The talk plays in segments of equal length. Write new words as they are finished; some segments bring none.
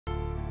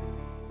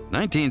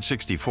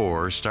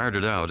1964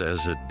 started out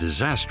as a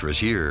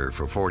disastrous year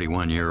for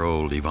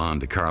 41-year-old Yvonne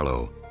De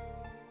Carlo.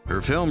 Her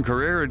film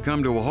career had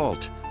come to a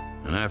halt,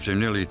 and after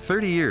nearly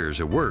 30 years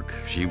of work,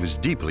 she was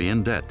deeply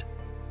in debt.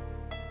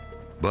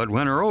 But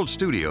when her old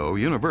studio,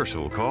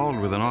 Universal, called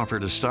with an offer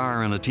to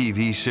star in a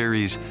TV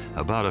series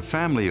about a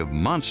family of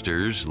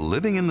monsters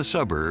living in the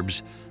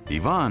suburbs,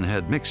 Yvonne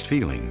had mixed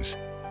feelings.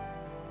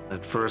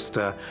 At first,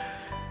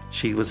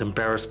 she was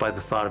embarrassed by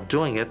the thought of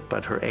doing it,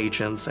 but her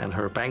agents and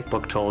her bank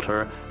book told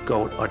her,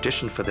 go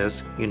audition for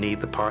this, you need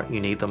the part, you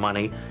need the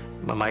money,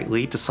 it might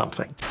lead to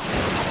something.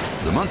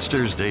 The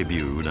Munsters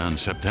debuted on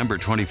September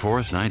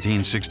 24th,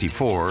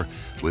 1964,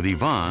 with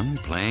Yvonne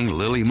playing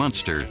Lily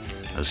Munster,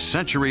 a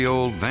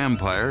century-old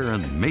vampire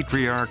and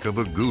matriarch of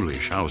a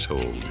ghoulish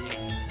household.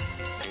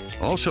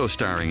 Also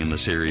starring in the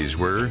series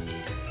were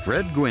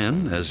Fred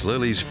Gwynne as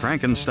Lily's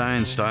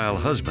Frankenstein-style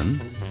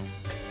husband,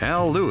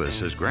 Al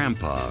Lewis as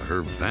Grandpa,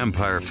 her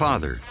vampire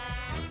father,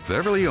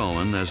 Beverly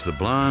Owen as the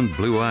blonde,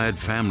 blue-eyed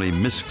family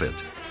misfit,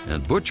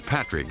 and Butch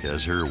Patrick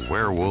as her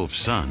werewolf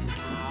son.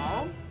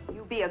 Oh,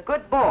 you be a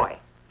good boy.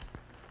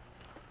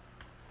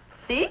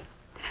 See?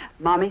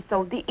 Mommy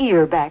sewed the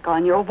ear back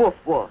on your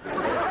woof-woof.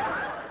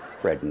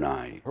 Fred and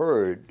I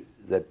heard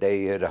that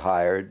they had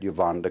hired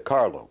Yvonne De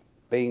Carlo.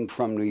 Being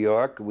from New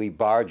York, we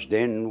barged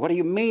in, what do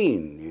you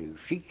mean?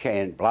 She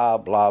can't, blah,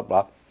 blah,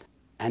 blah.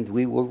 And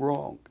we were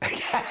wrong.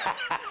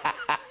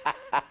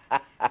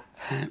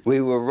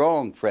 We were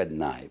wrong, Fred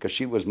and I, because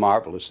she was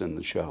marvelous in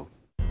the show.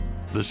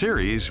 The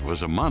series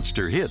was a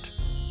monster hit,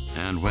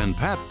 and when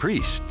Pat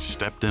Priest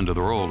stepped into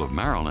the role of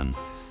Marilyn,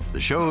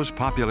 the show's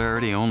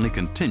popularity only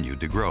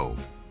continued to grow.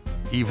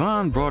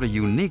 Yvonne brought a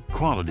unique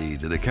quality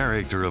to the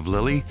character of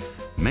Lily,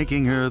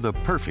 making her the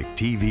perfect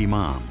TV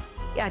mom.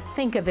 I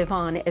think of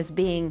Yvonne as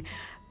being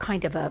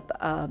kind of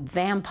a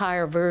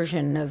vampire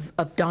version of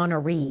Donna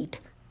Reed.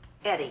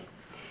 Eddie,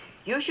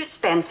 you should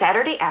spend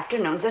Saturday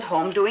afternoons at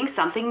home doing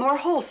something more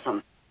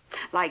wholesome,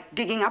 like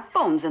digging up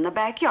bones in the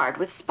backyard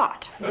with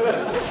Spot.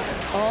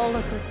 All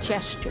of her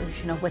gestures,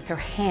 you know, with her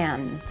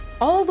hands,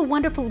 all the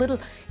wonderful little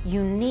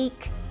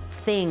unique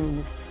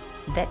things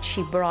that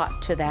she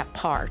brought to that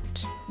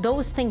part.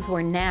 Those things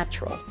were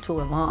natural to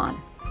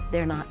Yvonne.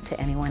 They're not to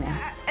anyone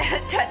else.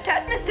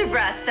 Tut-tut, Mr.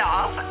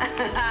 Brastoff.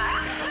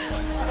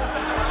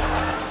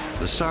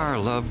 The star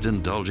loved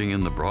indulging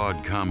in the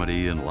broad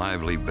comedy and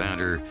lively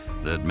banter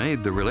that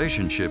made the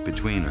relationship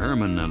between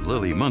Herman and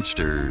Lily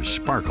Munster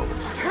sparkle.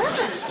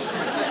 Herman,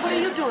 what are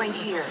you doing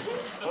here?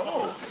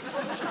 Oh,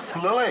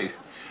 Lily.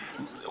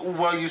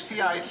 Well, you see,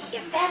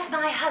 If that's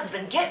my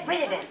husband, get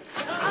rid of him.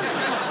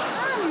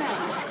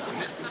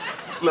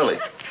 Lily,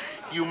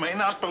 you may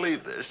not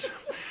believe this,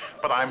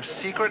 but I'm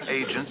Secret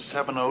Agent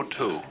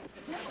 702.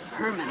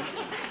 Herman,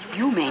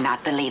 you may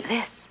not believe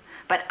this,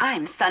 but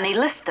I'm Sonny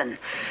Liston.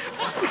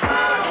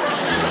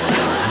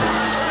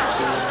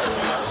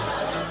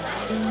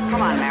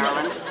 Come on,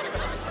 Marilyn.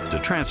 To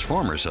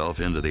transform herself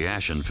into the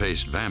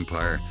ashen-faced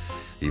vampire,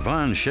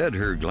 Yvonne shed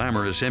her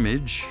glamorous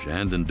image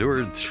and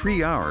endured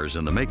 3 hours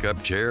in the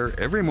makeup chair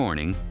every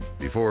morning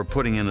before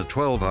putting in a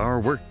 12-hour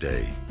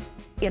workday.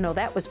 You know,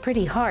 that was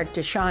pretty hard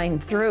to shine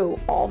through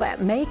all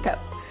that makeup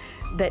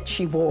that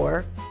she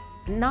wore.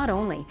 Not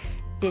only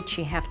did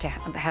she have to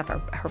have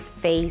her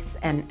face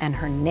and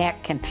her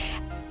neck and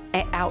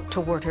out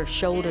toward her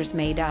shoulders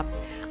made up,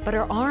 but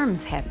her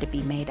arms had to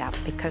be made up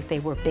because they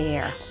were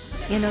bare.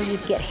 You know,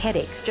 you'd get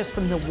headaches just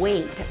from the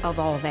weight of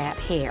all that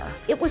hair.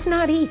 It was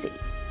not easy.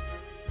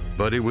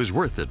 But it was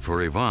worth it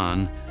for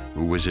Yvonne,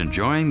 who was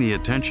enjoying the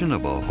attention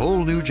of a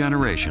whole new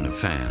generation of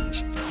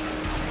fans.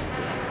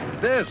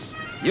 This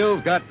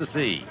you've got to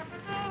see.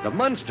 The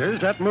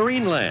Munsters at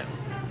Marineland.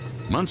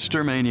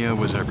 Munster mania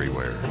was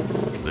everywhere.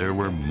 There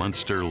were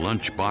Munster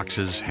lunch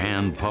boxes,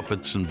 hand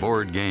puppets, and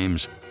board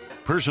games,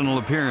 personal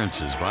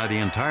appearances by the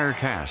entire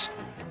cast,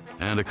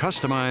 and a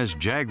customized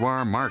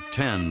Jaguar Mark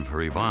X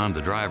for Yvonne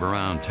to drive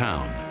around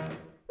town.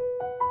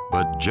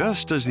 But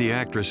just as the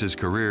actress's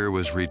career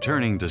was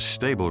returning to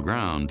stable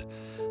ground,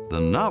 the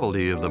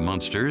novelty of the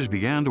Munsters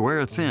began to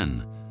wear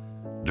thin.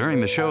 During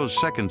the show's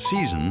second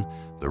season,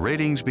 the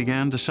ratings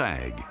began to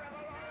sag.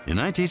 In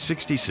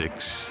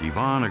 1966,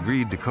 Yvonne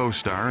agreed to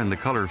co-star in the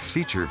color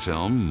feature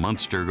film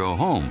Munster Go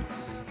Home,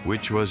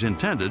 which was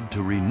intended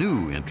to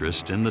renew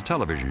interest in the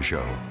television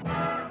show.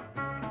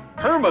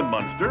 Herman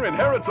Munster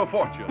inherits a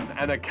fortune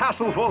and a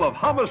castle full of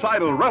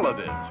homicidal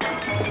relatives.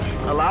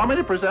 Allow me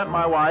to present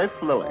my wife,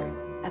 Lily.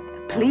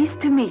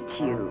 Pleased to meet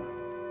you.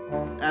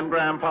 And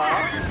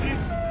Grandpa.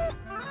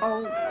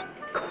 Oh,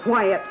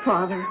 quiet,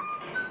 Father.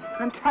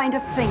 I'm trying to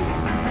think.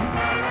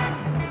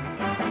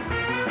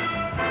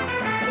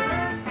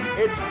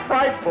 It's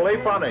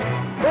frightfully funny.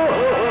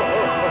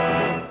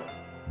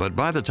 But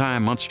by the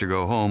time Munster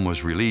Go Home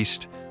was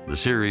released, the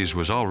series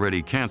was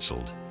already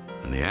canceled,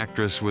 and the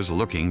actress was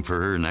looking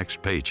for her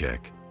next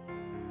paycheck.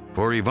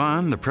 For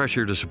Yvonne, the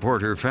pressure to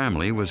support her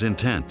family was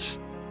intense.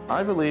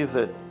 I believe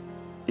that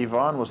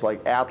Yvonne was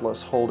like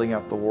Atlas holding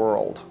up the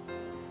world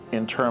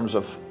in terms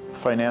of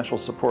financial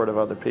support of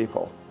other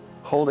people.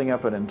 holding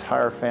up an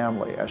entire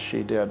family as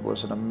she did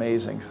was an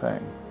amazing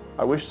thing.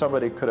 I wish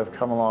somebody could have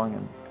come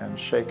along and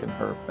shaken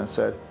her and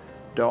said,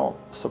 don't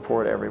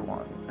support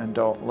everyone and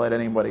don't let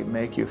anybody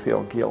make you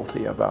feel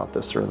guilty about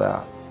this or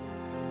that.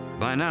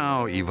 By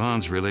now,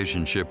 Yvonne's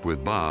relationship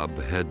with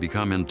Bob had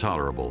become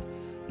intolerable,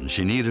 and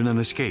she needed an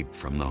escape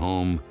from the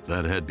home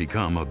that had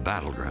become a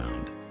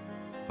battleground.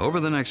 Over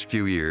the next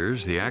few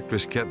years, the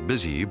actress kept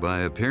busy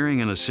by appearing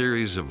in a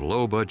series of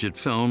low-budget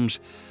films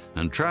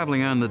and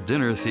traveling on the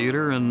dinner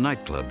theater and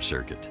nightclub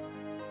circuit.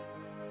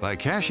 By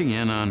cashing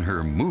in on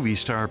her movie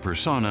star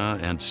persona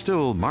and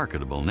still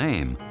marketable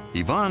name,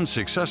 Yvonne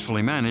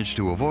successfully managed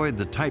to avoid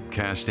the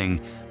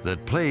typecasting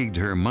that plagued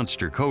her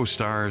Munster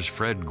co-stars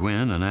Fred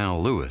Gwynne and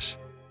Al Lewis.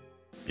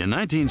 In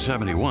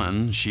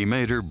 1971, she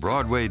made her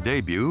Broadway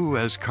debut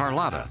as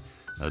Carlotta,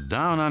 a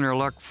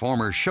down-on-her-luck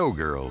former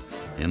showgirl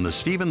in the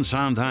Stephen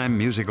Sondheim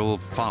musical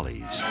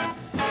Follies.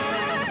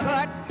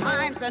 Good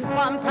times and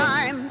bum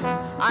times,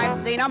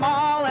 I've seen them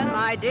all in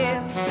my dear.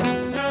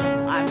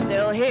 I'm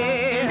still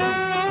here.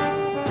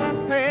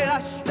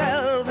 Plush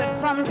velvet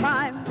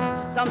sometimes,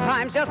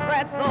 sometimes just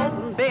pretzels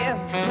and beer.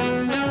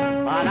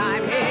 But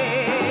I'm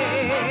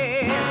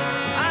here.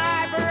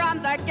 I've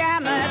run the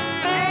gamut,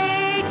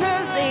 A to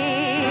Z.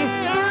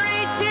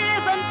 3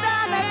 cheers and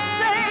damn it,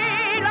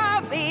 c'est la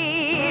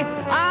vie.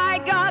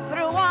 I got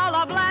through all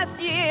of last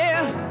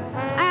year,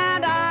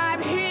 and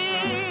I'm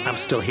here. I'm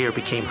Still Here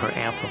became her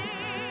anthem.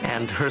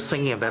 And her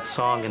singing of that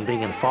song and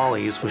being in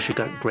Follies, where she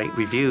got great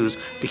reviews,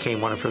 became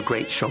one of her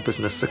great show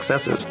business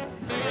successes.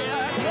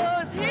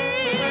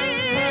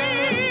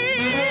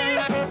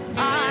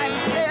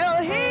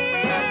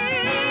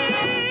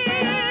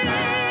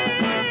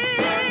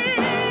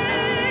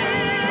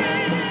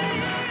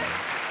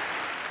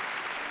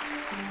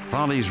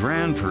 Follies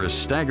ran for a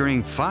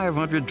staggering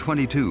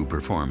 522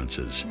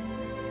 performances.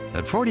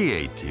 At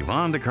 48,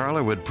 Yvonne De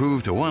Carlo would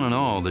prove to one and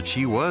all that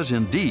she was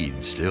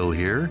indeed still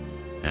here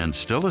and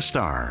still a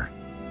star.